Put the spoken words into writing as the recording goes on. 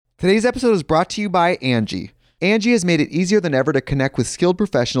Today's episode is brought to you by Angie. Angie has made it easier than ever to connect with skilled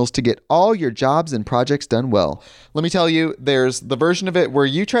professionals to get all your jobs and projects done well. Let me tell you, there's the version of it where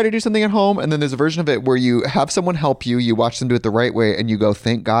you try to do something at home, and then there's a version of it where you have someone help you, you watch them do it the right way, and you go,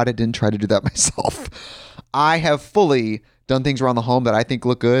 thank God I didn't try to do that myself. I have fully done things around the home that I think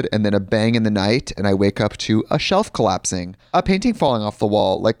look good, and then a bang in the night, and I wake up to a shelf collapsing, a painting falling off the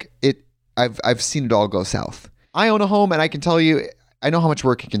wall. I've seen it all go south. I own a home, and I can tell you, I know how much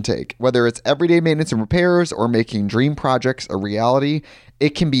work it can take. Whether it's everyday maintenance and repairs or making dream projects a reality,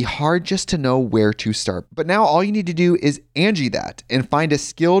 it can be hard just to know where to start. But now all you need to do is Angie that and find a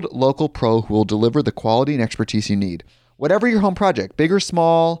skilled local pro who will deliver the quality and expertise you need. Whatever your home project, big or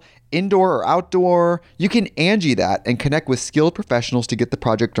small, indoor or outdoor, you can Angie that and connect with skilled professionals to get the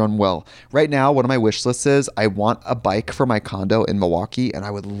project done well. Right now, one of my wish lists is I want a bike for my condo in Milwaukee, and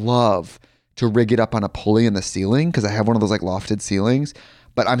I would love to rig it up on a pulley in the ceiling because I have one of those lofted ceilings,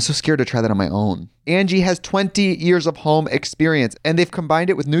 but I'm so scared to try that on my own. Angie has 20 years of home experience, and they've combined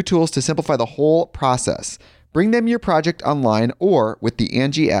it with new tools to simplify the whole process. Bring them your project online or with the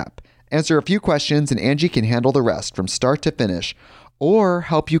Angie app. Answer a few questions and Angie can handle the rest from start to finish, or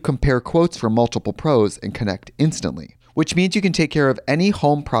help you compare quotes from multiple pros and connect instantly, which means you can take care of any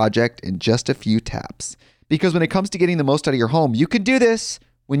home project in just a few taps. Because when it comes to getting the most out of your home, you can do this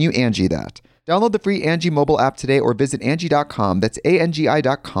when you Angie that. Download the free Angie mobile app today or visit Angie.com. That's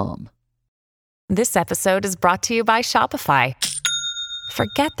ANGI.com. This episode is brought to you by Shopify.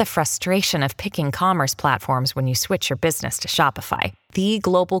 Forget the frustration of picking commerce platforms when you switch your business to Shopify, the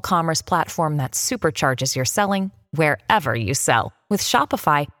global commerce platform that supercharges your selling wherever you sell. With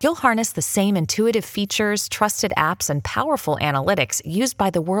Shopify, you'll harness the same intuitive features, trusted apps, and powerful analytics used by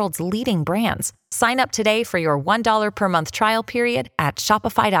the world's leading brands. Sign up today for your $1 per month trial period at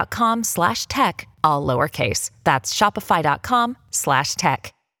shopify.com/tech, all lowercase. That's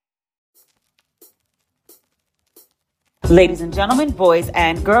shopify.com/tech. Ladies and gentlemen, boys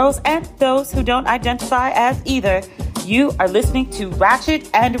and girls, and those who don't identify as either, you are listening to Ratchet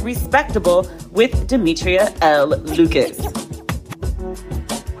and Respectable with Demetria L. Lucas.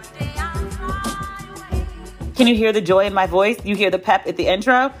 Can you hear the joy in my voice? You hear the pep at the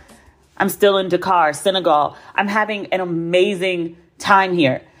intro? I'm still in Dakar, Senegal. I'm having an amazing time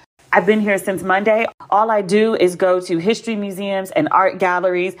here. I've been here since Monday. All I do is go to history museums and art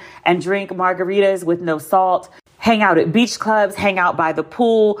galleries and drink margaritas with no salt, hang out at beach clubs, hang out by the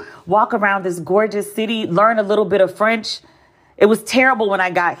pool, walk around this gorgeous city, learn a little bit of French. It was terrible when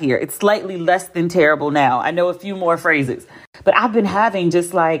I got here. It's slightly less than terrible now. I know a few more phrases, but I've been having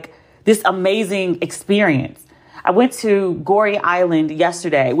just this amazing experience. I went to Gorée Island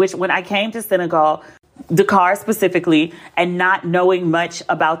yesterday, which when I came to Senegal, Dakar specifically, and not knowing much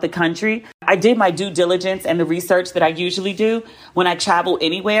about the country, I did my due diligence and the research that I usually do when I travel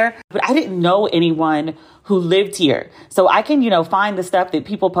anywhere, but I didn't know anyone who lived here. So I can, find the stuff that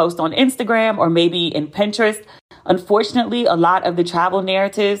people post on Instagram or maybe in Pinterest. Unfortunately, a lot of the travel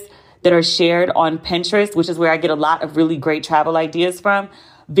narratives that are shared on Pinterest, which is where I get a lot of really great travel ideas from,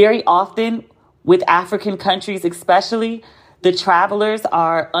 very often with African countries especially, the travelers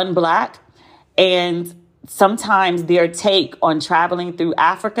are unblack, and sometimes their take on traveling through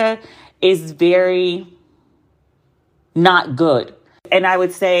Africa is very not good. And I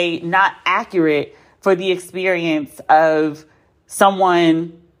would say not accurate for the experience of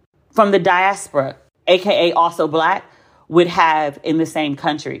someone from the diaspora, aka also black, would have in the same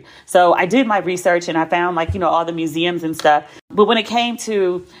country. So I did my research and I found all the museums and stuff. But when it came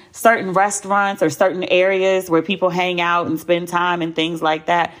to certain restaurants or certain areas where people hang out and spend time and things like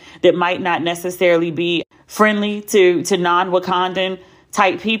that, that might not necessarily be friendly to non-Wakandan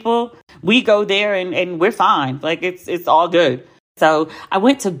type people, we go there and we're fine. It's all good. So I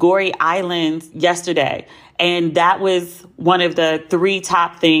went to Gorée Island yesterday, and that was one of the 3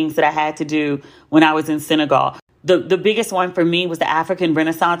 top things that I had to do when I was in Senegal. The biggest one for me was the African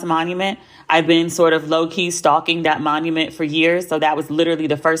Renaissance Monument. I've been sort of low-key stalking that monument for years. So that was literally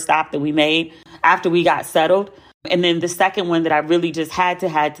the first stop that we made after we got settled. And then the second one that I really just had to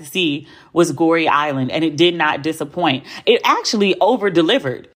see was Gorée Island. And it did not disappoint. It actually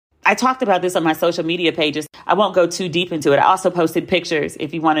over-delivered. I talked about this on my social media pages. I won't go too deep into it. I also posted pictures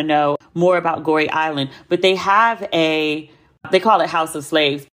if you want to know more about Gorée Island. But they have they call it House of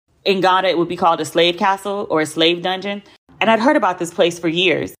Slaves. In Ghana, it would be called a slave castle or a slave dungeon. And I'd heard about this place for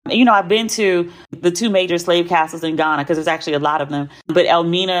years. I've been to the 2 major slave castles in Ghana because there's actually a lot of them. But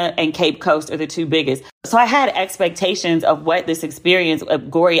Elmina and Cape Coast are the 2 biggest. So I had expectations of what this experience of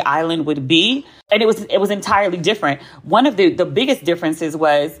Gorée Island would be. And it was entirely different. One of the biggest differences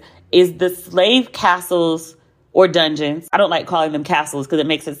is the slave castles or dungeons. I don't like calling them castles because it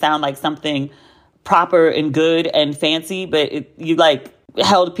makes it sound like something proper and good and fancy, but you like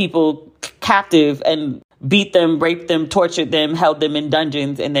held people captive and beat them, raped them, tortured them, held them in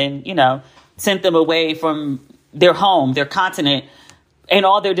dungeons, and then, sent them away from their home, their continent, and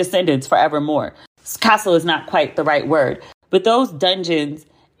all their descendants forevermore. Castle is not quite the right word. But those dungeons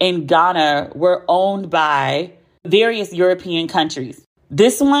in Ghana were owned by various European countries.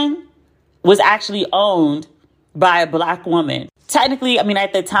 This one was actually owned by a Black woman. Technically,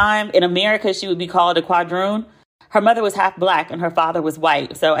 at the time in America, she would be called a quadroon. Her mother was half Black and her father was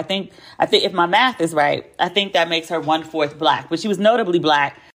white. So I think if my math is right, I think that makes her 1/4 Black. But she was notably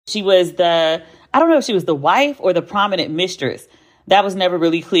Black. She was I don't know if she was the wife or the prominent mistress. That was never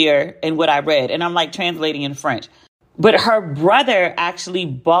really clear in what I read. And I'm like translating in French. But her brother actually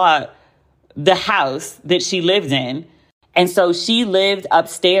bought the house that she lived in. And so she lived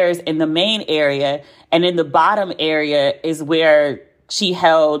upstairs in the main area. And in the bottom area is where she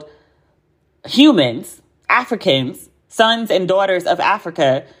held humans, Africans, sons and daughters of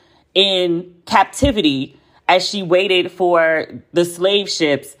Africa in captivity as she waited for the slave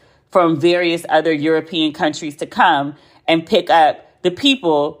ships from various other European countries to come and pick up the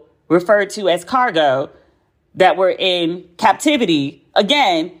people referred to as cargo that were in captivity,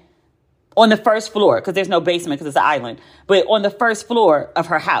 again, on the first floor, because there's no basement because it's an island, but on the first floor of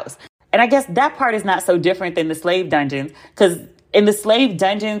her house. And I guess that part is not so different than the slave dungeons, because in the slave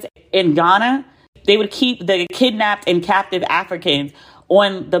dungeons in Ghana, they would keep the kidnapped and captive Africans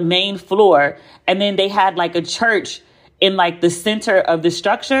on the main floor. And then they had like a church in like the center of the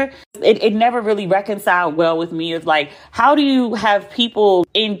structure. It never really reconciled well with me. It's like, how do you have people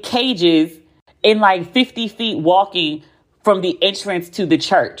in cages in like 50 feet walking from the entrance to the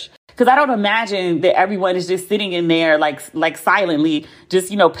church? Because I don't imagine that everyone is just sitting in there like silently,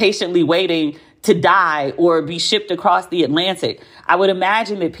 just, patiently waiting to die or be shipped across the Atlantic. I would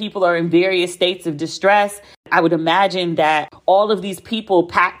imagine that people are in various states of distress. I would imagine that all of these people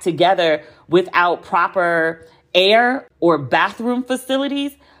packed together without proper air or bathroom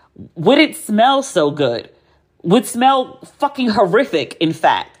facilities wouldn't smell so good, would smell fucking horrific, in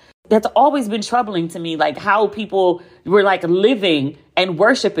fact. That's always been troubling to me, like how people were like living and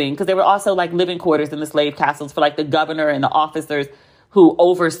worshiping, because there were also like living quarters in the slave castles for like the governor and the officers who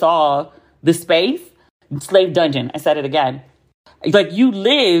oversaw the space. Slave dungeon, I said it again. Like you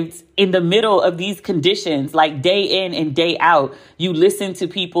lived in the middle of these conditions, like day in and day out. You listened to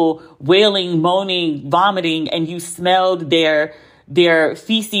people wailing, moaning, vomiting, and you smelled their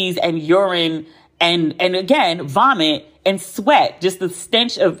feces and urine and again, vomit and sweat, just the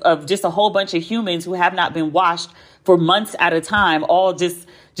stench of just a whole bunch of humans who have not been washed for months at a time, all just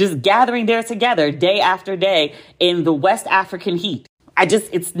gathering there together day after day in the West African heat.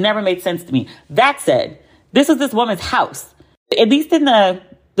 It's never made sense to me. That said, this was this woman's house. At least in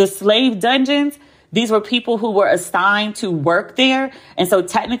the slave dungeons, these were people who were assigned to work there. And so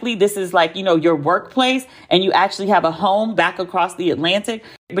technically this is like, your workplace, and you actually have a home back across the Atlantic,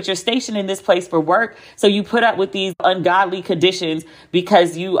 but you're stationed in this place for work. So you put up with these ungodly conditions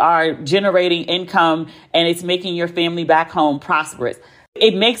because you are generating income and it's making your family back home prosperous.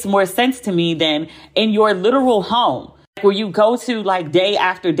 It makes more sense to me than in your literal home, where you go to like day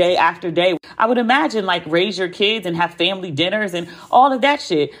after day after day. I would imagine like raise your kids and have family dinners and all of that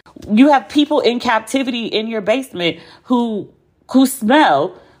shit. You have people in captivity in your basement who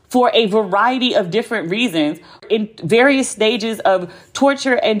smell for a variety of different reasons in various stages of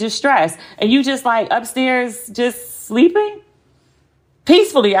torture and distress. And you just like upstairs just sleeping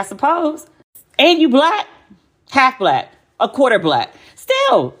peacefully, I suppose. And you Black, half Black, a quarter Black.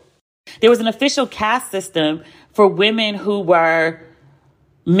 Still, there was an official caste system for women who were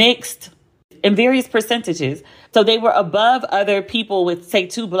mixed in various percentages. So they were above other people with, say,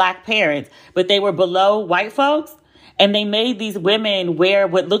 2 Black parents, but they were below white folks. And they made these women wear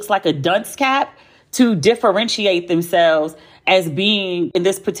what looks like a dunce cap to differentiate themselves as being in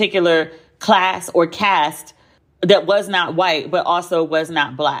this particular class or caste that was not white, but also was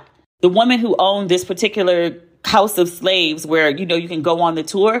not Black. The woman who owned this particular house of slaves where, you can go on the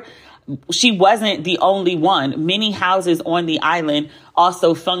tour, she wasn't the only one. Many houses on the island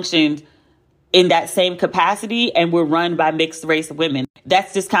also functioned in that same capacity and were run by mixed race women.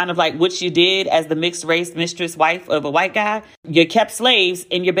 That's just kind of like what you did as the mixed race mistress wife of a white guy. You kept slaves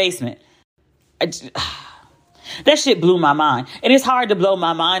in your basement. That shit blew my mind. And it's hard to blow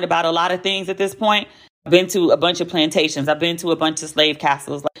my mind about a lot of things at this point. I've been to a bunch of plantations. I've been to a bunch of slave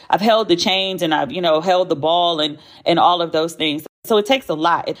castles. I've held the chains and I've, held the ball and all of those things. So it takes a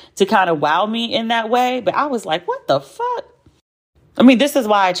lot to kind of wow me in that way. But I was like, what the fuck? I mean, this is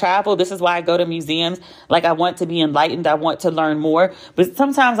why I travel. This is why I go to museums. Like, I want to be enlightened. I want to learn more. But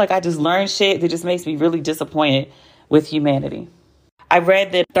sometimes, like, I just learn shit that just makes me really disappointed with humanity. I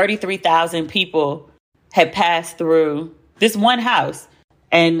read that 33,000 people had passed through this one house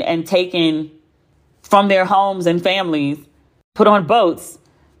and taken from their homes and families, put on boats,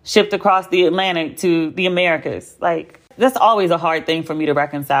 shipped across the Atlantic to the Americas. Like, that's always a hard thing for me to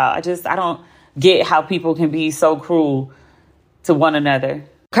reconcile. I don't get how people can be so cruel to one another.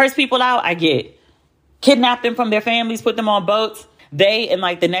 Curse people out, I get. Kidnap them from their families, put them on boats. They and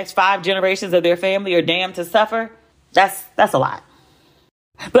like the next 5 generations of their family are damned to suffer. That's a lot.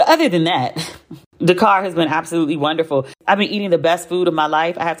 But other than that, Dakar has been absolutely wonderful. I've been eating the best food of my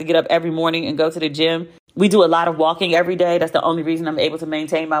life. I have to get up every morning and go to the gym. We do a lot of walking every day. That's the only reason I'm able to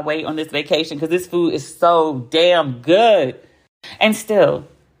maintain my weight on this vacation, because this food is so damn good. And still,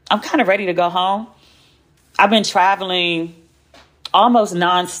 I'm kind of ready to go home. I've been traveling almost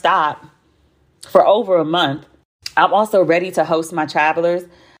nonstop for over a month. I'm also ready to host my travelers.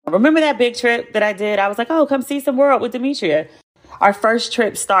 Remember that big trip that I did? I was like, oh, come see some world with Demetria. Our first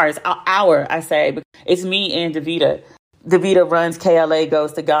trip starts, it's me and Davida. Davida runs KLA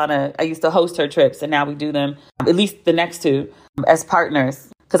Goes to Ghana. I used to host her trips, and now we do them, at least the next 2, as partners,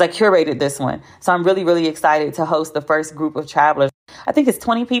 because I curated this one. So I'm really, really excited to host the first group of travelers. I think it's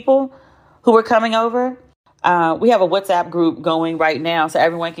 20 people who are coming over. We have a WhatsApp group going right now so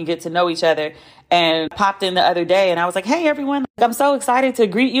everyone can get to know each other. And popped in the other day and I was like, hey, everyone, I'm so excited to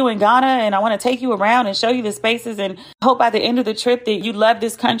greet you in Ghana, and I want to take you around and show you the spaces, and hope by the end of the trip that you love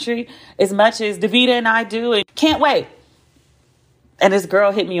this country as much as Davida and I do, and can't wait. And this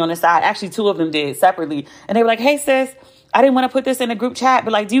girl hit me on the side. Actually, 2 of them did separately. And they were like, hey, sis, I didn't want to put this in a group chat,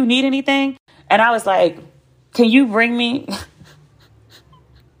 but like, do you need anything? And I was like, can you bring me?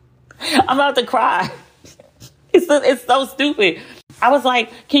 I'm about to cry. It's so stupid. I was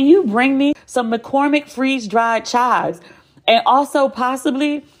like, can you bring me some McCormick freeze-dried chives? And also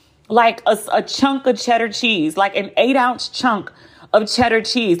possibly like a chunk of cheddar cheese, like an 8-ounce chunk of cheddar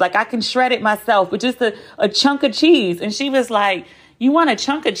cheese. Like, I can shred it myself, but just a chunk of cheese. And she was like, you want a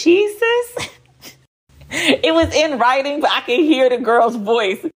chunk of cheese, sis? It was in writing, but I could hear the girl's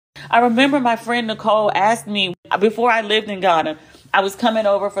voice. I remember my friend Nicole asked me before I lived in Ghana. I was coming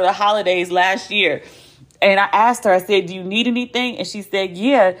over for the holidays last year. And I asked her, I said, do you need anything? And she said,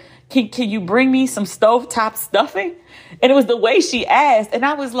 yeah, can you bring me some stovetop stuffing? And it was the way she asked. And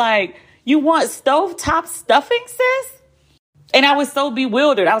I was like, you want stovetop stuffing, sis? And I was so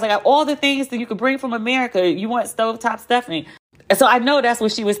bewildered. I was like, all the things that you could bring from America, you want stovetop stuffing? And so I know that's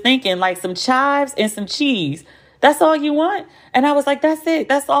what she was thinking, like some chives and some cheese. That's all you want? And I was like, that's it.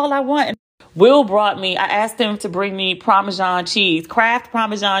 That's all I want. And Will brought me, I asked him to bring me Parmesan cheese, Kraft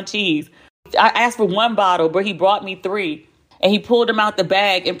Parmesan cheese. I asked for 1 bottle, but he brought me 3. And he pulled them out the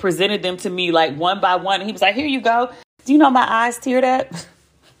bag and presented them to me like one by one. And he was like, here you go. Do you know my eyes teared up?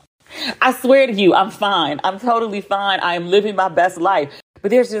 I swear to you, I'm fine. I'm totally fine. I am living my best life.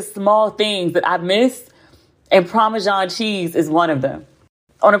 But there's just small things that I miss. And Parmesan cheese is one of them.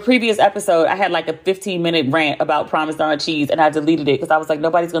 On a previous episode, I had like a 15-minute rant about Parmesan cheese, and I deleted it because I was like,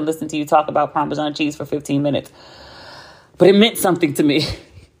 nobody's going to listen to you talk about Parmesan cheese for 15 minutes. But it meant something to me.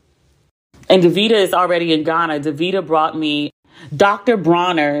 And Davida is already in Ghana. Davida brought me Dr.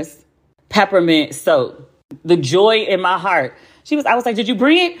 Bronner's peppermint soap. The joy in my heart. I was like, did you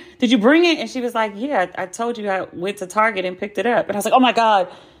bring it? Did you bring it? And she was like, yeah, I told you I went to Target and picked it up. And I was like, oh my God.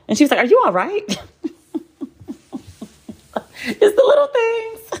 And she was like, are you all right? It's the little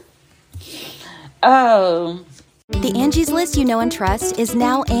things. Oh. The Angie's List you know and trust is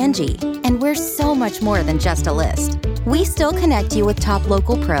now Angie, and we're so much more than just a list. We still connect you with top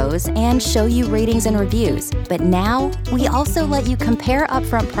local pros and show you ratings and reviews, but now we also let you compare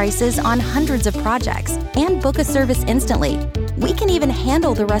upfront prices on hundreds of projects and book a service instantly. We can even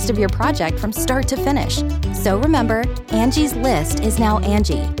handle the rest of your project from start to finish. So remember, Angie's List is now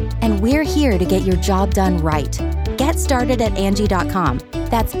Angie, and we're here to get your job done right. Get started at Angie.com.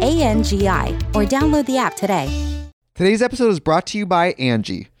 That's ANGI, or download the app today. Today's episode is brought to you by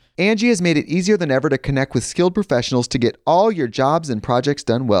Angie. Angie has made it easier than ever to connect with skilled professionals to get all your jobs and projects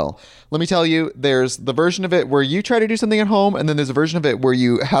done well. Let me tell you, there's the version of it where you try to do something at home, and then there's a version of it where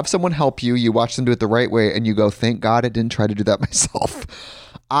you have someone help you, you watch them do it the right way, and you go, thank God I didn't try to do that myself.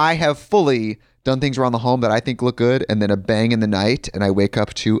 I have fully done things around the home that I think look good, and then a bang in the night, and I wake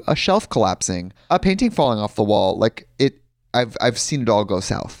up to a shelf collapsing, a painting falling off the wall. I've seen it all go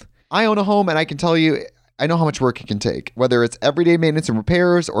south. I own a home, and I can tell you, I know how much work it can take. Whether it's everyday maintenance and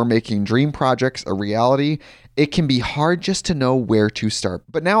repairs or making dream projects a reality, it can be hard just to know where to start.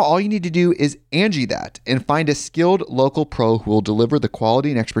 But now all you need to do is Angie that and find a skilled local pro who will deliver the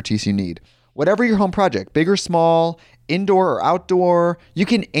quality and expertise you need. Whatever your home project, big or small, indoor or outdoor, you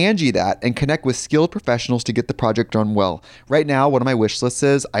can Angie that and connect with skilled professionals to get the project done well. Right now, one of my wish lists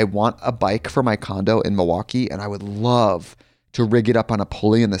is I want a bike for my condo in Milwaukee, and I would love to rig it up on a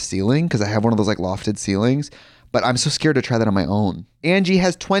pulley in the ceiling because I have one of those like lofted ceilings, but I'm so scared to try that on my own. Angie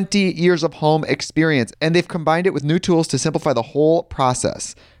has 20 years of home experience, and they've combined it with new tools to simplify the whole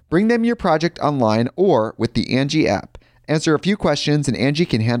process. Bring them your project online or with the Angie app. Answer a few questions and Angie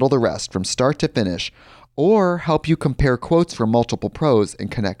can handle the rest from start to finish, or help you compare quotes from multiple pros and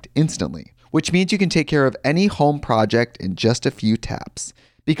connect instantly, which means you can take care of any home project in just a few taps.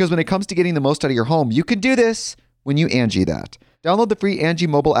 Because when it comes to getting the most out of your home, you can do this when you Angie that. Download the free Angie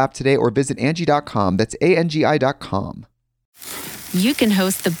mobile app today or visit Angie.com. That's ANGI.com. You can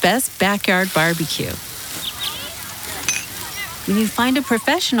host the best backyard barbecue when you find a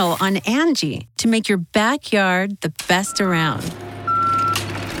professional on Angie to make your backyard the best around.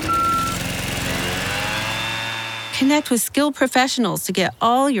 Connect with skilled professionals to get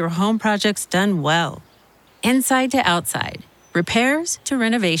all your home projects done well. Inside to outside, repairs to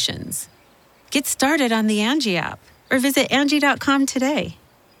renovations. Get started on the Angie app or visit Angie.com today.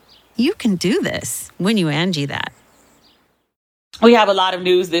 You can do this when you Angie that. We have a lot of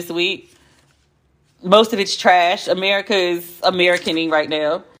news this week. Most of it's trash. America is Americaning right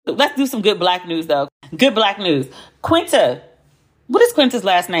now. Let's do some good black news, though. Good black news. Quinta. What is Quinta's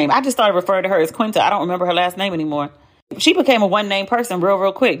last name? I just started referring to her as Quinta. I don't remember her last name anymore. She became a one-name person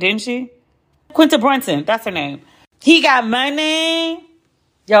real quick, didn't she? Quinta Brunson. That's her name. He got money.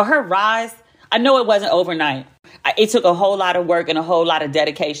 Yo, her rise. I know it wasn't overnight. It took a whole lot of work and a whole lot of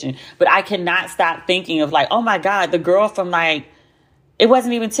dedication. But I cannot stop thinking of like, oh my God, the girl from like, it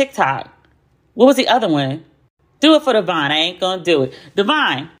wasn't even TikTok. What was the other one? Do it for the Vine. I ain't gonna do it. The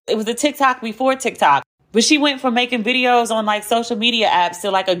Vine. It was the TikTok before TikTok. But she went from making videos on like social media apps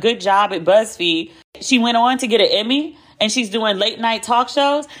to like a good job at BuzzFeed. She went on to get an Emmy and she's doing late night talk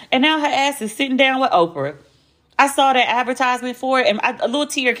shows. And now her ass is sitting down with Oprah. I saw that advertisement for it and a little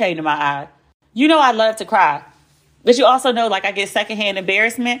tear came to my eye. You know I love to cry. But you also know like I get secondhand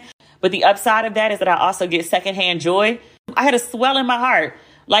embarrassment. But the upside of that is that I also get secondhand joy. I had a swell in my heart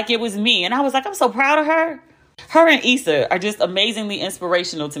like it was me. And I was like, I'm so proud of her. Her and Issa are just amazingly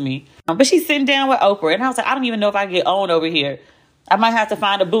inspirational to me. But she's sitting down with Oprah. And I was like, I don't even know if I can get on over here. I might have to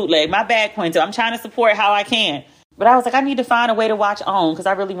find a bootleg. My bad, Quinta. I'm trying to support how I can. But I was like, I need to find a way to watch OWN because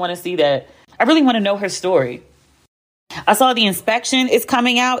I really want to see that. I really want to know her story. I saw The Inspection is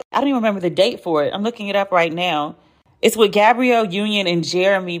coming out. I don't even remember the date for it. I'm looking it up right now. It's with Gabrielle Union and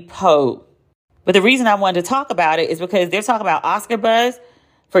Jeremy Pope. But the reason I wanted to talk about it is because they're talking about Oscar buzz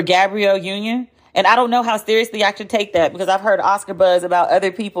for Gabrielle Union. And I don't know how seriously I should take that because I've heard Oscar buzz about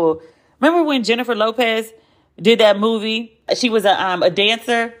other people. Remember when Jennifer Lopez did that movie? She was a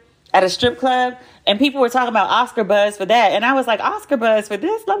dancer at a strip club and people were talking about Oscar buzz for that. And I was like, Oscar buzz for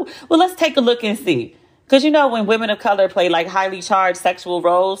this? Well, let's take a look and see. Because, you know, when women of color play like highly charged sexual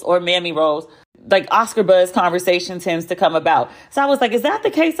roles or mammy roles, like Oscar buzz conversation tends to come about. So I was like, is that the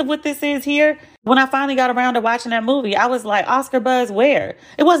case of what this is here? When I finally got around to watching that movie, I was like, Oscar buzz where?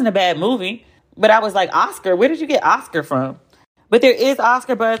 It wasn't a bad movie, but I was like, Oscar, where did you get Oscar from? But there is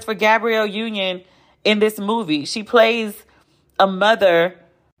Oscar buzz for Gabrielle Union in this movie. She plays a mother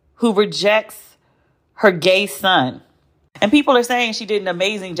who rejects her gay son. And people are saying she did an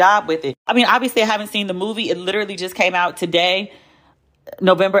amazing job with it. I mean, obviously, I haven't seen the movie. It literally just came out today,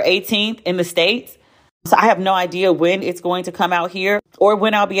 November 18th in the States. So I have no idea when it's going to come out here or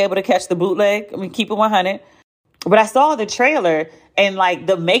when I'll be able to catch the bootleg. I mean, keep it 100. But I saw the trailer and like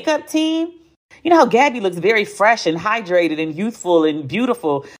the makeup team. You know how Gabby looks very fresh and hydrated and youthful and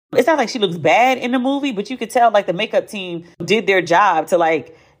beautiful. It's not like she looks bad in the movie, but you could tell like the makeup team did their job to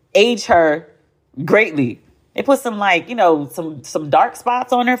like age her greatly. They put some like, you know, some dark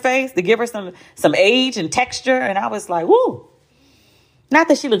spots on her face to give her some age and texture. And I was like, woo. Not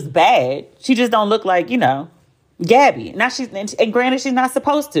that she looks bad. She just don't look like, you know, Gabby. Now and granted, she's not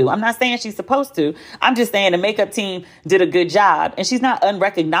supposed to. I'm not saying she's supposed to. I'm just saying the makeup team did a good job. And she's not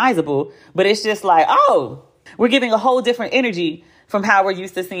unrecognizable, but it's just like, oh, we're giving a whole different energy from how we're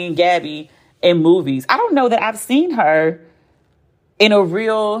used to seeing Gabby in movies. I don't know that I've seen her in a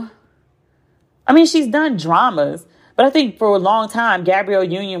real... I mean, she's done dramas, but I think for a long time, Gabrielle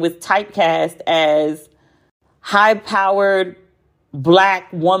Union was typecast as high-powered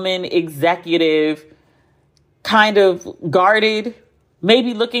Black woman executive, kind of guarded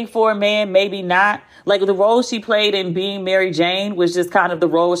maybe looking for a man, maybe not. Like the role she played in Being Mary Jane was just kind of the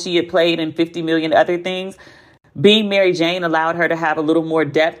role she had played in 50 million other things. Being Mary Jane allowed her to have a little more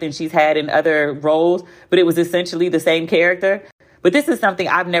depth than she's had in other roles, but it was essentially the same character. But this is something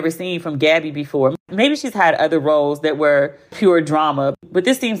I've never seen from Gabby before. Maybe she's had other roles that were pure drama, but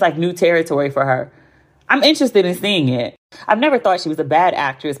this seems like new territory for her. I'm interested in seeing it. I've never thought she was a bad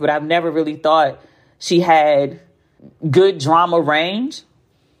actress, but I've never really thought she had good drama range.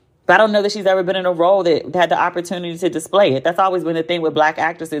 But I don't know that she's ever been in a role that had the opportunity to display it. That's always been the thing with Black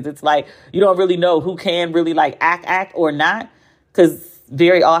actresses. It's like you don't really know who can really like act or not, because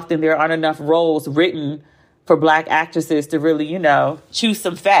very often there aren't enough roles written for Black actresses to really, chew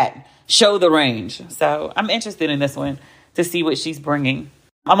some fat, show the range. So I'm interested in this one to see what she's bringing.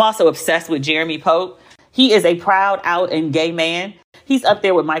 I'm also obsessed with Jeremy Pope. He is a proud, out, and gay man. He's up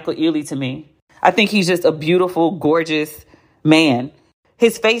there with Michael Ealy to me. I think he's just a beautiful, gorgeous man.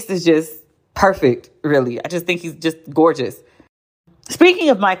 His face is just perfect, really. I just think he's just gorgeous. Speaking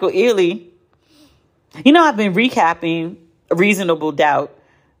of Michael Ealy, I've been recapping Reasonable Doubt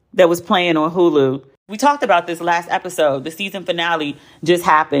that was playing on Hulu. We talked about this last episode. The season finale just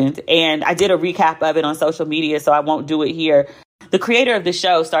happened, and I did a recap of it on social media, so I won't do it here. The creator of the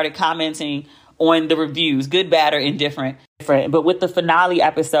show started commenting on the reviews, good, bad, or indifferent. But with the finale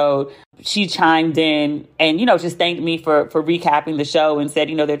episode, she chimed in and, just thanked me for recapping the show and said,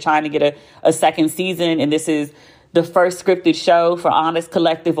 they're trying to get a second season. And this is the first scripted show for Honest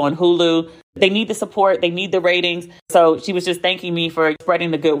Collective on Hulu. They need the support. They need the ratings. So she was just thanking me for spreading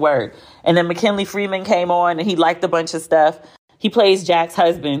the good word. And then McKinley Freeman came on and he liked a bunch of stuff. He plays Jack's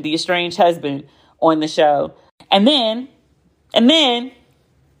husband, the estranged husband, on the show. And then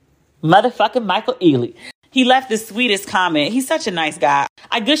motherfucking Michael Ealy. He left the sweetest comment. He's such a nice guy.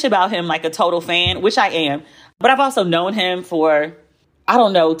 I gush about him like a total fan, which I am. But I've also known him for,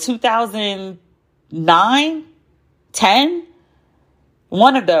 2009, 10,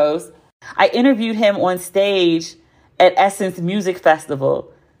 one of those. I interviewed him on stage at Essence Music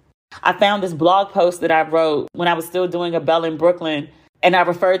Festival. I found this blog post that I wrote when I was still doing a Bell in Brooklyn, and I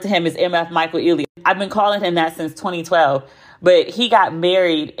referred to him as MF Michael Ealy. I've been calling him that since 2012. But he got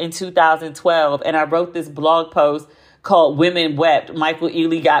married in 2012, and I wrote this blog post called Women Wept. Michael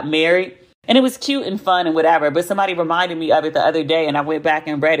Ealy got married. And it was cute and fun and whatever. But somebody reminded me of it the other day, and I went back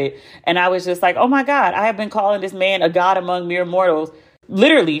and read it. And I was just like, oh, my God, I have been calling this man a god among mere mortals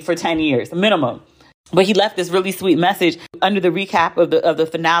literally for 10 years, minimum. But he left this really sweet message under the recap of the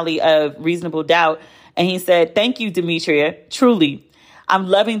finale of Reasonable Doubt. And he said, thank you, Demetria, truly. I'm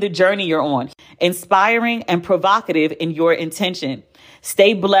loving the journey you're on, inspiring and provocative in your intention.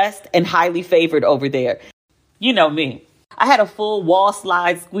 Stay blessed and highly favored over there. You know me. I had a full wall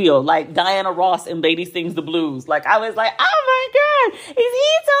slide squeal like Diana Ross in Lady Sings the Blues. Like I was like, oh my God, is he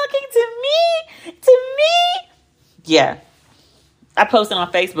talking to me? To me? Yeah. I posted on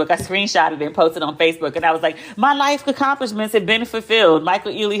Facebook. I screenshotted it and posted on Facebook. And I was like, my life accomplishments have been fulfilled.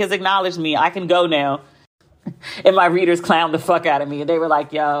 Michael Ealy has acknowledged me. I can go now. And my readers clowned the fuck out of me. And they were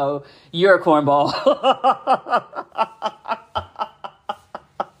like, yo, you're a cornball.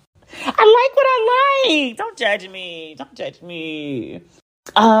 I like what I like. Don't judge me. Don't judge me.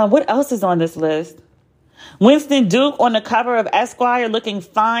 What else is on this list? Winston Duke on the cover of Esquire looking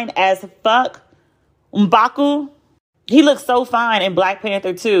fine as fuck. M'Baku. He looks so fine in Black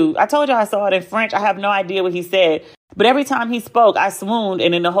Panther 2. I told you I saw it in French. I have no idea what he said. But every time he spoke, I swooned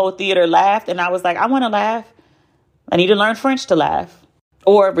and then the whole theater laughed. And I was like, I want to laugh. I need to learn French to laugh.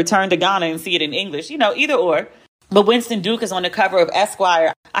 Or return to Ghana and see it in English. Either or. But Winston Duke is on the cover of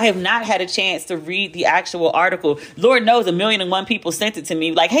Esquire. I have not had a chance to read the actual article. Lord knows 1,000,001 people sent it to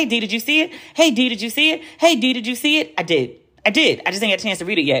me. Like, hey, D, did you see it? Hey, D, did you see it? Hey, D, did you see it? I did. I just ain't had a chance to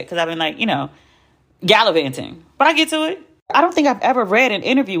read it yet because I've been gallivanting. But I get to it. I don't think I've ever read an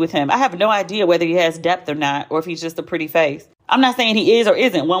interview with him. I have no idea whether he has depth or not, or if he's just a pretty face. I'm not saying he is or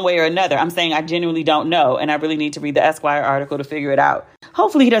isn't one way or another. I'm saying I genuinely don't know, and I really need to read the Esquire article to figure it out.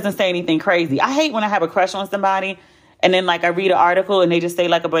 Hopefully he doesn't say anything crazy. I hate when I have a crush on somebody, and then I read an article, and they just say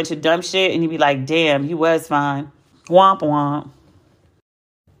a bunch of dumb shit, and you be like, damn, he was fine. Womp womp.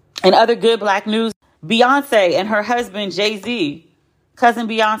 And other good Black news, Beyonce and her husband, Jay-Z, cousin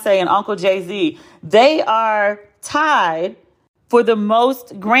Beyonce and Uncle Jay-Z, they are tied for the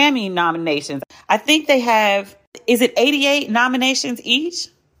most Grammy nominations. I think they have, is it 88 nominations each?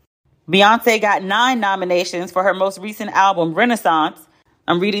 Beyonce got 9 nominations for her most recent album, Renaissance.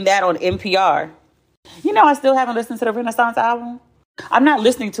 I'm reading that on NPR. I still haven't listened to the Renaissance album. I'm not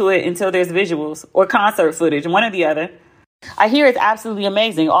listening to it until there's visuals or concert footage, one or the other. I hear it's absolutely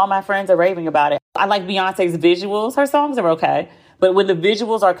amazing. All my friends are raving about it. I like Beyonce's visuals. Her songs are okay. But when the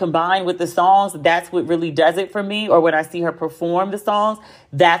visuals are combined with the songs, that's what really does it for me. Or when I see her perform the songs,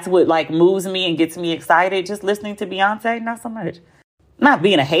 that's what like moves me and gets me excited. Just listening to Beyonce, not so much. Not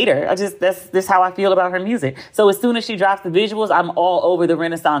being a hater. That's how I feel about her music. So as soon as she drops the visuals, I'm all over the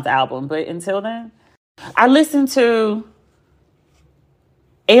Renaissance album. But until then, I listen to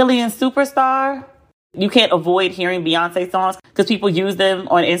Alien Superstar. You can't avoid hearing Beyonce songs because people use them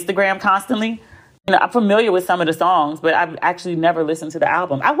on Instagram constantly. You know, I'm familiar with some of the songs, but I've actually never listened to the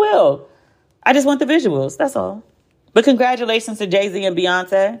album. I will. I just want the visuals. That's all. But congratulations to Jay-Z and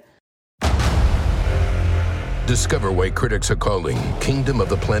Beyonce. Discover why critics are calling Kingdom of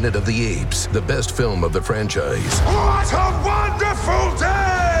the Planet of the Apes the best film of the franchise. What a wonderful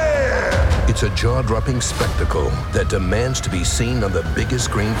day! It's a jaw-dropping spectacle that demands to be seen on the biggest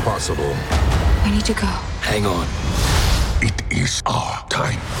screen possible. We need to go. Hang on. It is our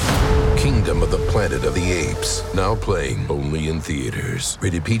time. Kingdom of the Planet of the Apes. Now playing only in theaters.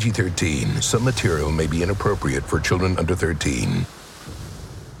 Rated PG-13. Some material may be inappropriate for children under 13.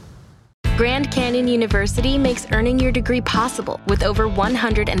 Grand Canyon University makes earning your degree possible with over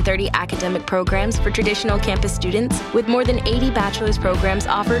 130 academic programs for traditional campus students with more than 80 bachelor's programs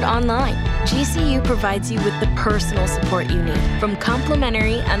offered online. GCU provides you with the personal support you need, from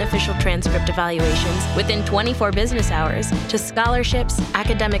complimentary unofficial transcript evaluations within 24 business hours to scholarships,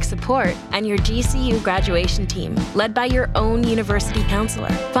 academic support, and your GCU graduation team, led by your own university counselor.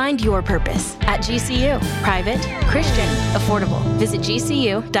 Find your purpose at GCU. Private, Christian, affordable. Visit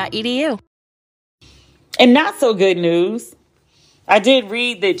gcu.edu. And not so good news. I did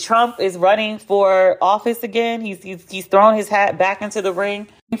read that Trump is running for office again. He's thrown his hat back into the ring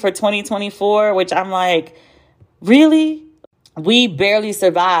for 2024, which I'm like, really? We barely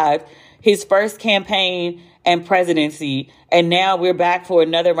survived his first campaign and presidency, and now we're back for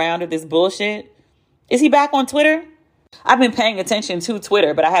another round of this bullshit. Is he back on Twitter? I've been paying attention to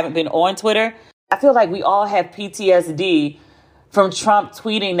Twitter, but I haven't been on Twitter. I feel like we all have PTSD from Trump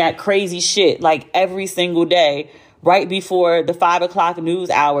tweeting that crazy shit like every single day right before the 5 o'clock news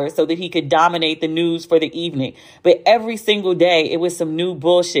hour so that he could dominate the news for the evening. But every single day it was some new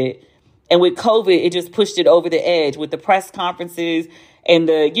bullshit. And with COVID, it just pushed it over the edge with the press conferences and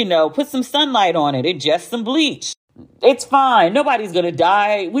put some sunlight on it and just some bleach. It's fine. Nobody's going to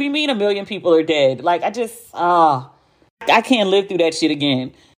die. What do you mean 1 million people are dead? Like, I can't live through that shit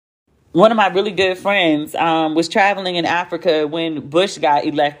again. One of my really good friends was traveling in Africa when Bush got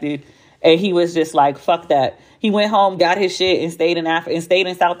elected, and he was just like, fuck that. He went home, got his shit, and stayed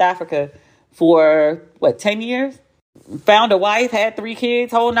in South Africa for 10 years? Found a wife, had 3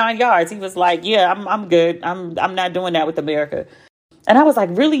 kids, whole 9 yards. He was like, yeah, I'm good. I'm not doing that with America. And I was like,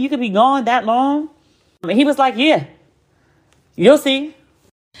 really? You could be gone that long? And he was like, yeah, you'll see.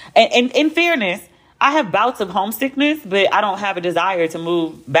 And in fairness, I have bouts of homesickness, but I don't have a desire to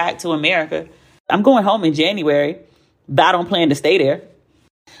move back to America. I'm going home in January, but I don't plan to stay there.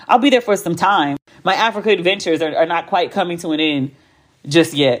 I'll be there for some time. My Africa adventures are not quite coming to an end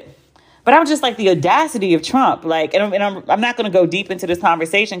just yet. But I'm just like the audacity of Trump. Like, and I'm not going to go deep into this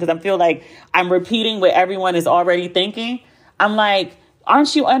conversation because I feel like I'm repeating what everyone is already thinking. I'm like,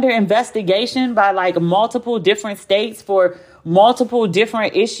 aren't you under investigation by like multiple different states for multiple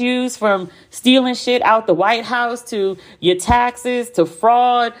different issues, from stealing shit out the White House to your taxes to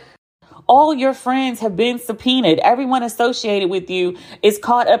fraud? All your friends have been subpoenaed. Everyone associated with you is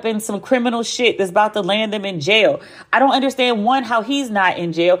caught up in some criminal shit that's about to land them in jail. I don't understand, 1, how he's not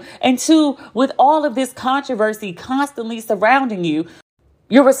in jail. And 2, with all of this controversy constantly surrounding you,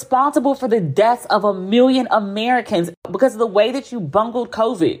 you're responsible for the deaths of 1 million Americans because of the way that you bungled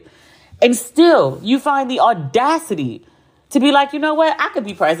COVID. And still, you find the audacity to be like, you know what? I could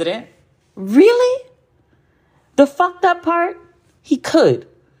be president. Really? The fucked up part? He could.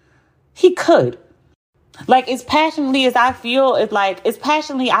 He could. Like, as passionately I feel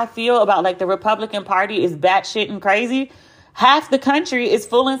about like the Republican Party is batshit and crazy, half the country is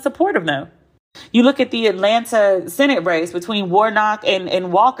full in support of them. You look at the Atlanta Senate race between Warnock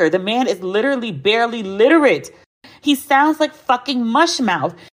and Walker. The man is literally barely literate. He sounds like fucking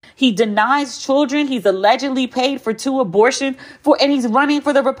mushmouth. He denies children. He's allegedly paid for 2 abortions and he's running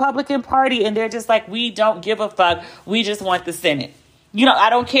for the Republican Party. And they're just like, we don't give a fuck. We just want the Senate. I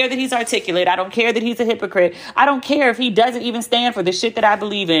don't care that he's articulate. I don't care that he's a hypocrite. I don't care if he doesn't even stand for the shit that I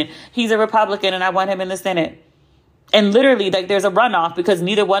believe in. He's a Republican and I want him in the Senate. And literally, like, there's a runoff because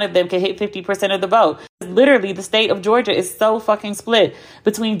neither one of them can hit 50% of the vote. Literally, the state of Georgia is so fucking split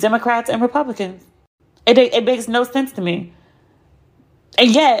between Democrats and Republicans. It makes no sense to me.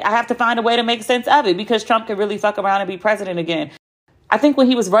 And yet, I have to find a way to make sense of it because Trump could really fuck around and be president again. I think when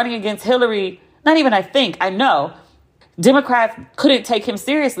he was running against Hillary, not even I think, I know, Democrats couldn't take him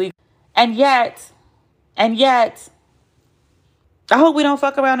seriously. And yet, I hope we don't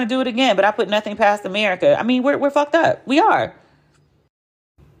fuck around and do it again, but I put nothing past America. I mean, we're fucked up. We are.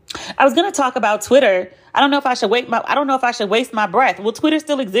 I was going to talk about Twitter. I don't know if I should waste my breath. Will Twitter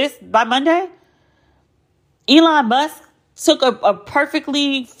still exist by Monday? Elon Musk took a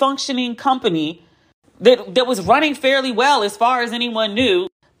perfectly functioning company that was running fairly well as far as anyone knew,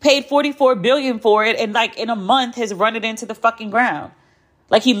 paid $44 billion for it, and like in a month has run it into the fucking ground.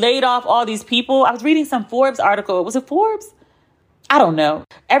 Like he laid off all these people. I was reading some Forbes article. Was it Forbes? I don't know.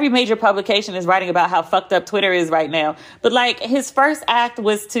 Every major publication is writing about how fucked up Twitter is right now. But like his first act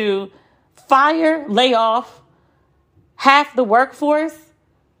was to lay off half the workforce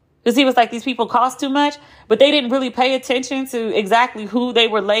because he was like, these people cost too much. But they didn't really pay attention to exactly who they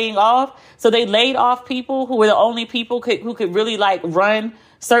were laying off. So they laid off people who were the only people who could really like run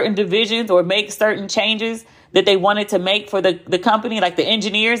certain divisions or make certain changes that they wanted to make for the company, like the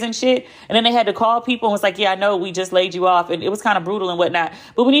engineers and shit. And then they had to call people and was like, yeah, I know we just laid you off. And it was kind of brutal and whatnot.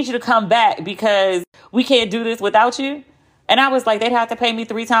 But we need you to come back because we can't do this without you. And I was like, they'd have to pay me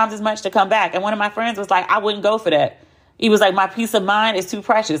 3 times as much to come back. And one of my friends was like, I wouldn't go for that. He was like, my peace of mind is too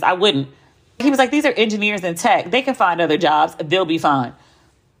precious. I wouldn't. He was like, these are engineers in tech. They can find other jobs. They'll be fine.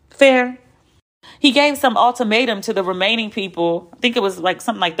 Fair. He gave some ultimatum to the remaining people. I think it was like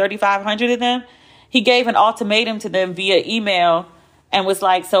something like 3,500 of them. He gave an ultimatum to them via email and was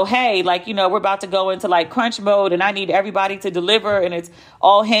like, so, hey, like, you know, we're about to go into like crunch mode and I need everybody to deliver and it's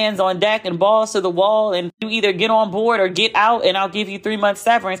all hands on deck and balls to the wall and you either get on board or get out and I'll give you 3 months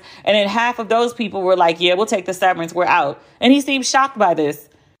severance. And then half of those people were like, yeah, we'll take the severance. We're out. And he seemed shocked by this.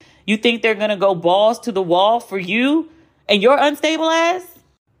 You think they're going to go balls to the wall for you and your unstable ass?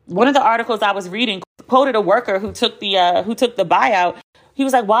 One of the articles I was reading quoted a worker who took the buyout. He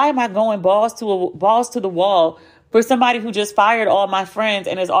was like, why am I going balls to the wall for somebody who just fired all my friends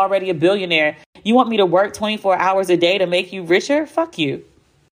and is already a billionaire? You want me to work 24 hours a day to make you richer? Fuck you.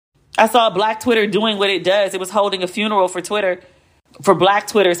 I saw Black Twitter doing what it does. It was holding a funeral for Twitter, for Black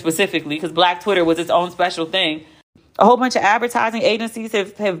Twitter specifically, because Black Twitter was its own special thing. A whole bunch of advertising agencies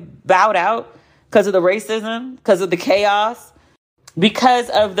have bowed out because of the racism, because of the chaos, because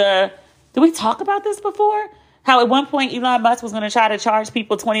of did we talk about this before? How at one point Elon Musk was going to try to charge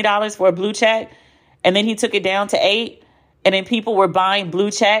people $20 for a blue check. And then he took it down to $8. And then people were buying blue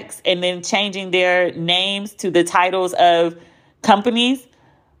checks and then changing their names to the titles of companies.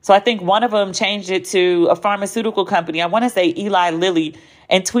 So I think one of them changed it to a pharmaceutical company. I want to say Eli Lilly,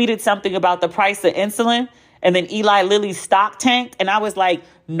 and tweeted something about the price of insulin. And then Eli Lilly's stock tanked. And I was like,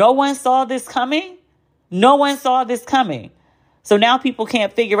 no one saw this coming. No one saw this coming. So now people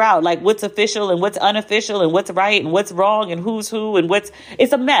can't figure out like what's official and what's unofficial and what's right and what's wrong and who's who and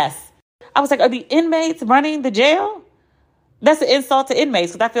it's a mess. I was like, are the inmates running the jail? That's an insult to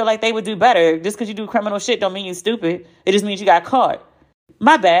inmates because I feel like they would do better. Just because you do criminal shit don't mean you're stupid. It just means you got caught.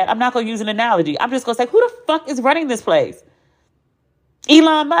 My bad. I'm not going to use an analogy. I'm just going to say, who the fuck is running this place?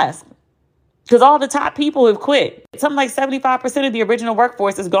 Elon Musk. Because all the top people have quit. Something like 75% of the original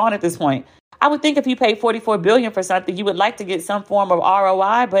workforce is gone at this point. I would think if you paid $44 billion for something, you would like to get some form of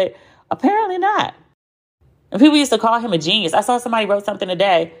ROI, but apparently not. And people used to call him a genius. I saw somebody wrote something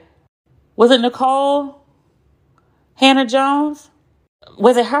today. Was it Nicole Hannah-Jones?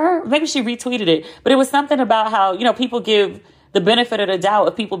 Was it her? Maybe she retweeted it. But it was something about how, you know, people give the benefit of the doubt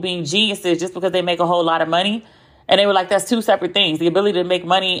of people being geniuses just because they make a whole lot of money. And they were like, that's two separate things. The ability to make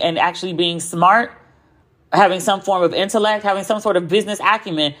money and actually being smart, having some form of intellect, having some sort of business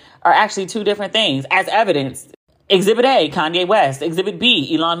acumen are actually two different things, as evidenced. Exhibit A, Kanye West. Exhibit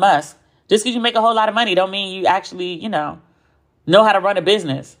B, Elon Musk. Just because you make a whole lot of money don't mean you actually, you know how to run a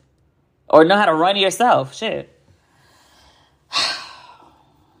business or know how to run yourself. Shit.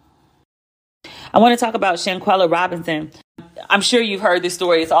 I want to talk about Shanquella Robinson. I'm sure you've heard this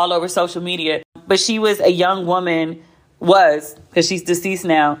story. It's all over social media. But she was a young woman, because she's deceased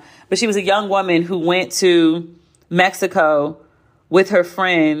now, but she was a young woman who went to Mexico with her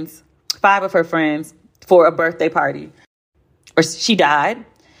friends, 5 of her friends, for a birthday party. Or she died.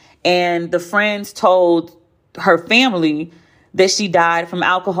 And the friends told her family that she died from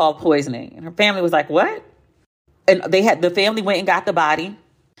alcohol poisoning. And her family was like, what? And the family went and got the body.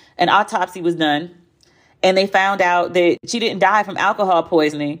 An autopsy was done. And they found out that she didn't die from alcohol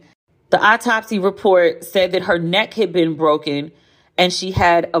poisoning. The autopsy report said that her neck had been broken and she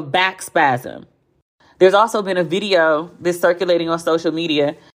had a back spasm. There's also been a video that's circulating on social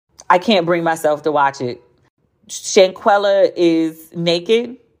media. I can't bring myself to watch it. Shanquella is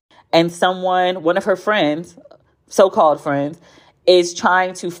naked and one of her friends, so-called friends, is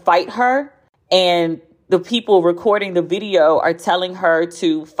trying to fight her. And the people recording the video are telling her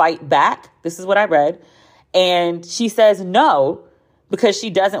to fight back. This is what I read. And she says no, because she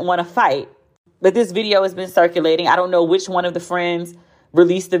doesn't want to fight. But this video has been circulating. I don't know which one of the friends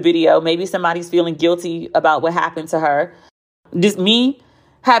released the video. Maybe somebody's feeling guilty about what happened to her. Just me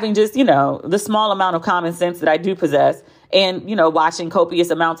having just, the small amount of common sense that I do possess and, watching copious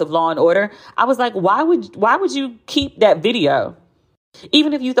amounts of Law and Order. I was like, why would you keep that video?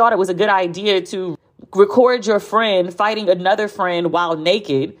 Even if you thought it was a good idea to record your friend fighting another friend while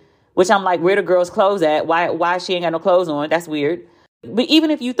naked, which I'm like, where the girl's clothes at? Why she ain't got no clothes on? That's weird. But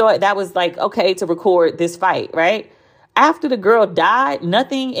even if you thought that was like, okay, to record this fight, right? After the girl died,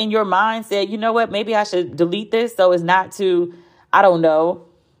 nothing in your mind said, you know what, maybe I should delete this so as not to, I don't know,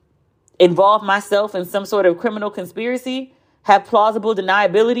 involve myself in some sort of criminal conspiracy, have plausible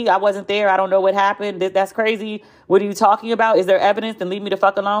deniability. I wasn't there. I don't know what happened. That's crazy. What are you talking about? Is there evidence? Then leave me the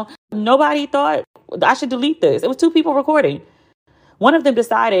fuck alone. Nobody thought I should delete this. It was 2 people recording. One of them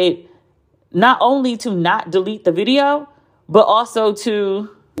decided not only to not delete the video, but also to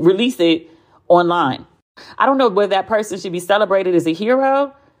release it online. I don't know whether that person should be celebrated as a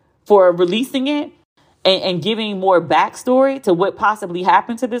hero for releasing it and giving more backstory to what possibly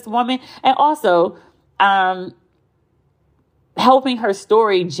happened to this woman. And also helping her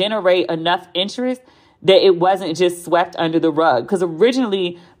story generate enough interest that it wasn't just swept under the rug. Because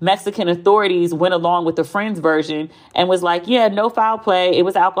originally, Mexican authorities went along with the Friends version and was like, yeah, no foul play. It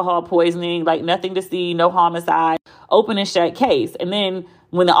was alcohol poisoning, like nothing to see, no homicide, open and shut case. And then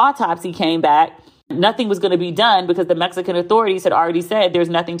when the autopsy came back, nothing was going to be done because the Mexican authorities had already said there's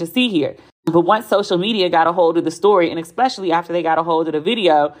nothing to see here. But once social media got a hold of the story, and especially after they got a hold of the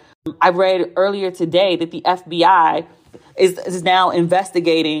video, I read earlier today that the FBI is now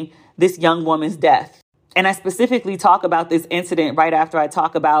investigating this young woman's death. And I specifically talk about this incident right after I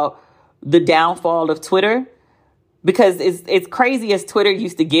talk about the downfall of Twitter, because it's crazy as Twitter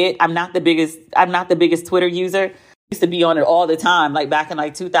used to get. I'm not the biggest Twitter user. I used to be on it all the time, like back in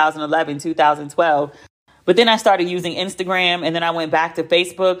like 2011, 2012. But then I started using Instagram, and then I went back to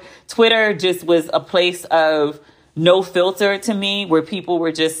Facebook. Twitter just was a place of no filter to me, where people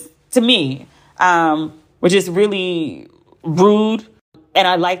were just, to me, were just really rude. And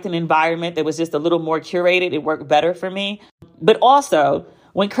I liked an environment that was just a little more curated. It worked better for me. But also,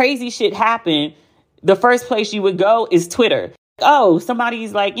 when crazy shit happened, the first place you would go is Twitter. Oh,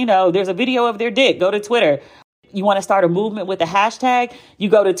 somebody's like, there's a video of their dick. Go to Twitter. You want to start a movement with a hashtag? You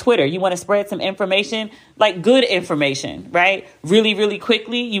go to Twitter. You want to spread some information, like good information, right? Really, really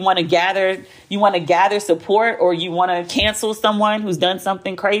quickly. You want to gather support, or you want to cancel someone who's done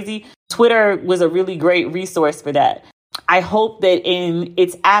something crazy. Twitter was a really great resource for that. I hope that in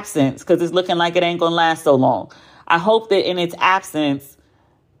its absence, because it's looking like it ain't going to last so long, I hope that in its absence,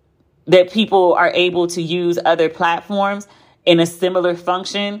 that people are able to use other platforms in a similar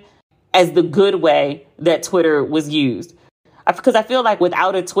function as the good way that Twitter was used. Because I feel like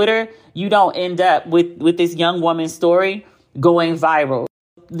without a Twitter, you don't end up with this young woman's story going viral.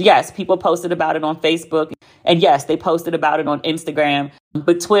 Yes, people posted about it on Facebook. And yes, they posted about it on Instagram,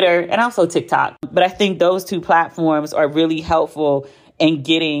 but Twitter and also TikTok. But I think those 2 platforms are really helpful in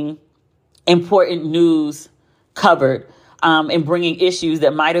getting important news covered and bringing issues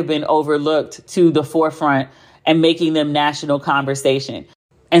that might have been overlooked to the forefront and making them national conversation.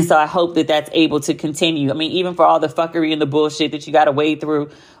 And so I hope that that's able to continue. I mean, even for all the fuckery and the bullshit that you got to wade through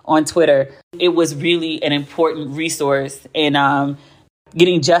on Twitter, it was really an important resource in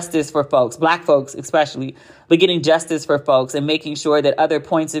getting justice for folks, Black folks especially, but getting justice for folks and making sure that other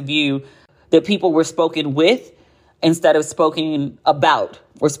points of view, that people were spoken with instead of spoken about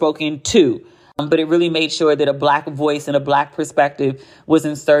or spoken to. But it really made sure that a Black voice and a Black perspective was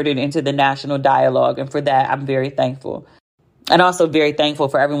inserted into the national dialogue. And for that, I'm very thankful. And also very thankful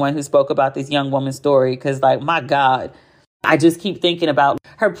for everyone who spoke about this young woman's story, because, like, my God, I just keep thinking about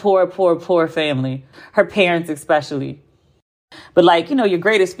her poor family, her parents especially. But like, your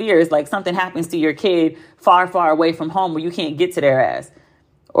greatest fear is like something happens to your kid far, far away from home where you can't get to their ass,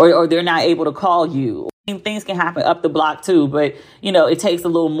 or they're not able to call you. Things can happen up the block too, but it takes a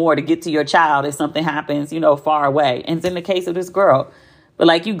little more to get to your child if something happens, far away. And it's in the case of this girl. But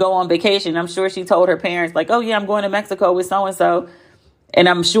like, you go on vacation, I'm sure she told her parents like, oh yeah, I'm going to Mexico with so-and-so. And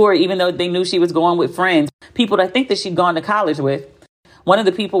I'm sure even though they knew she was going with friends, people I think that she'd gone to college with, one of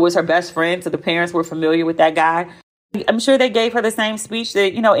the people was her best friend. So the parents were familiar with that guy. I'm sure they gave her the same speech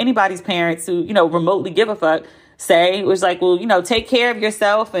that, anybody's parents who, remotely give a fuck say. It was like, well, take care of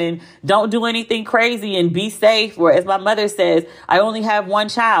yourself and don't do anything crazy and be safe. Or as my mother says, I only have one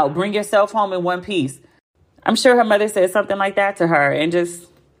child. Bring yourself home in one piece. I'm sure her mother said something like that to her, and just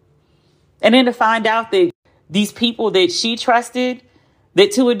And then to find out that these people that she trusted,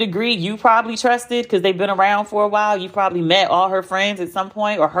 that to a degree you probably trusted because they've been around for a while, you probably met all her friends at some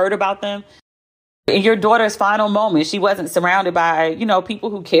point or heard about them. In your daughter's final moments, she wasn't surrounded by, people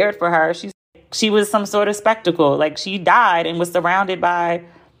who cared for her. She was some sort of spectacle. Like, she died and was surrounded by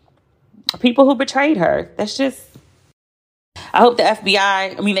people who betrayed her. That's just, I hope the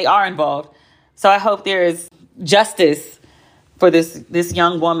FBI, they are involved. So I hope there is justice for this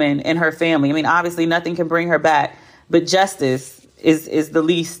young woman and her family. Obviously nothing can bring her back, but justice is the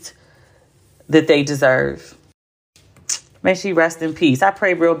least that they deserve. May she rest in peace. I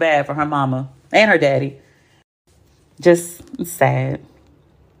pray real bad for her mama and her daddy. Just sad.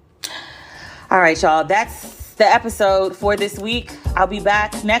 All right, y'all. That's the episode for this week. I'll be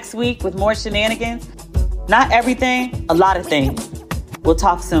back next week with more shenanigans. Not everything, a lot of things. We'll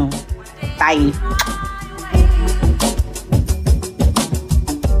talk soon. Bye.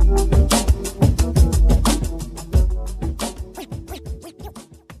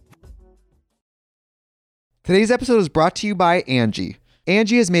 Today's episode is brought to you by Angie.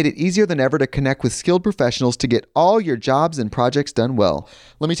 Angie has made it easier than ever to connect with skilled professionals to get all your jobs and projects done well.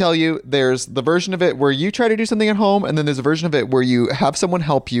 Let me tell you, there's the version of it where you try to do something at home, and then there's a version of it where you have someone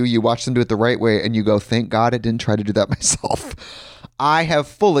help you, you watch them do it the right way, and you go, thank God I didn't try to do that myself. I have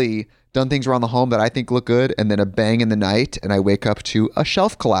fully done things around the home that I think look good, and then a bang in the night, and I wake up to a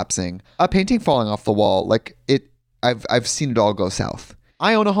shelf collapsing, a painting falling off the wall. I've seen it all go south.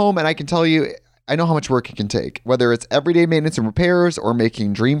 I own a home, and I can tell you, I know how much work it can take. Whether it's everyday maintenance and repairs or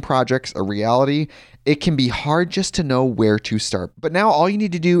making dream projects a reality, it can be hard just to know where to start. But now all you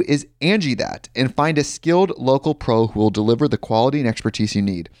need to do is Angie that and find a skilled local pro who will deliver the quality and expertise you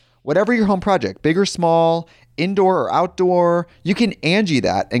need. Whatever your home project, big or small, indoor or outdoor, you can Angie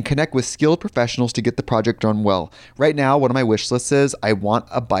that and connect with skilled professionals to get the project done well. Right now, one of my wish lists is I want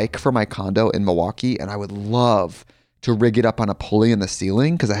a bike for my condo in Milwaukee, and I would love to rig it up on a pulley in the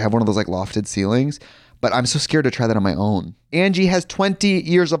ceiling because I have one of those lofted ceilings, but I'm so scared to try that on my own. Angie has 20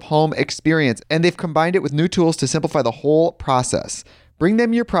 years of home experience, and they've combined it with new tools to simplify the whole process. Bring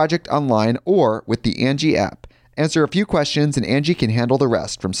them your project online or with the Angie app. Answer a few questions and Angie can handle the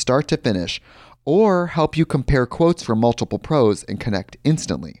rest from start to finish, or help you compare quotes from multiple pros and connect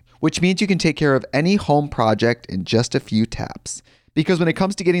instantly, which means you can take care of any home project in just a few taps. Because when it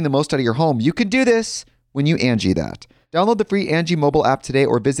comes to getting the most out of your home, you can do this when you Angie that. Download the free Angie mobile app today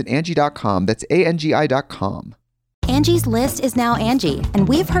or visit Angie.com. That's ANGI.com. Angie's List is now Angie, and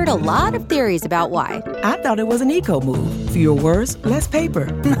we've heard a lot of theories about why. I thought it was an eco move. Fewer words, less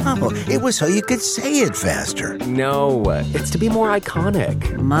paper. No, it was so you could say it faster. No, it's to be more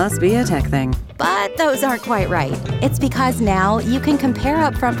iconic. Must be a tech thing. But those aren't quite right. It's because now you can compare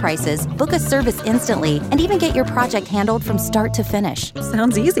upfront prices, book a service instantly, and even get your project handled from start to finish.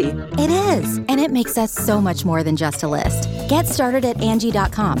 Sounds easy. It is, and it makes us so much more than just a list. Get started at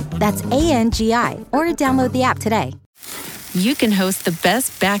Angie.com. That's ANGI, or download the app today. You can host the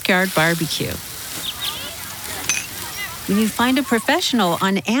best backyard barbecue when you find a professional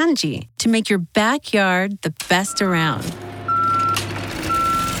on Angie to make your backyard the best around.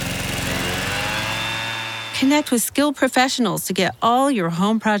 Connect with skilled professionals to get all your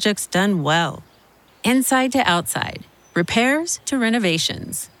home projects done well. Inside to outside, repairs to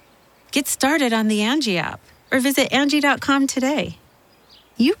renovations. Get started on the Angie app or visit Angie.com today.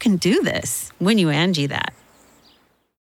 You can do this when you Angie that.